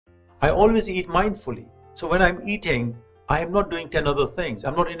I always eat mindfully. So when I'm eating, I am not doing 10 other things.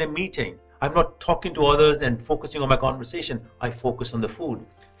 I'm not in a meeting. I'm not talking to others and focusing on my conversation. I focus on the food.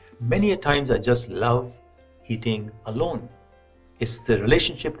 Many a times I just love eating alone. It's the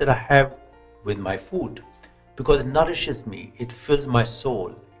relationship that I have with my food because it nourishes me. It fills my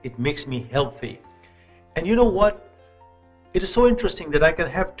soul. It makes me healthy. And you know what? It is so interesting that I can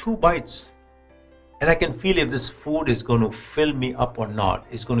have 2 bites and I can feel if this food is going to fill me up or not.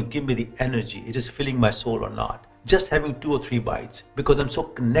 It's going to give me the energy. It is filling my soul or not. Just having 2 or 3 bites because I'm so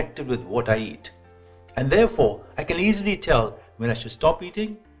connected with what I eat. And therefore, I can easily tell when I should stop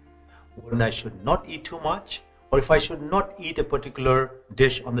eating, when I should not eat too much, or if I should not eat a particular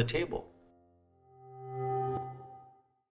dish on the table.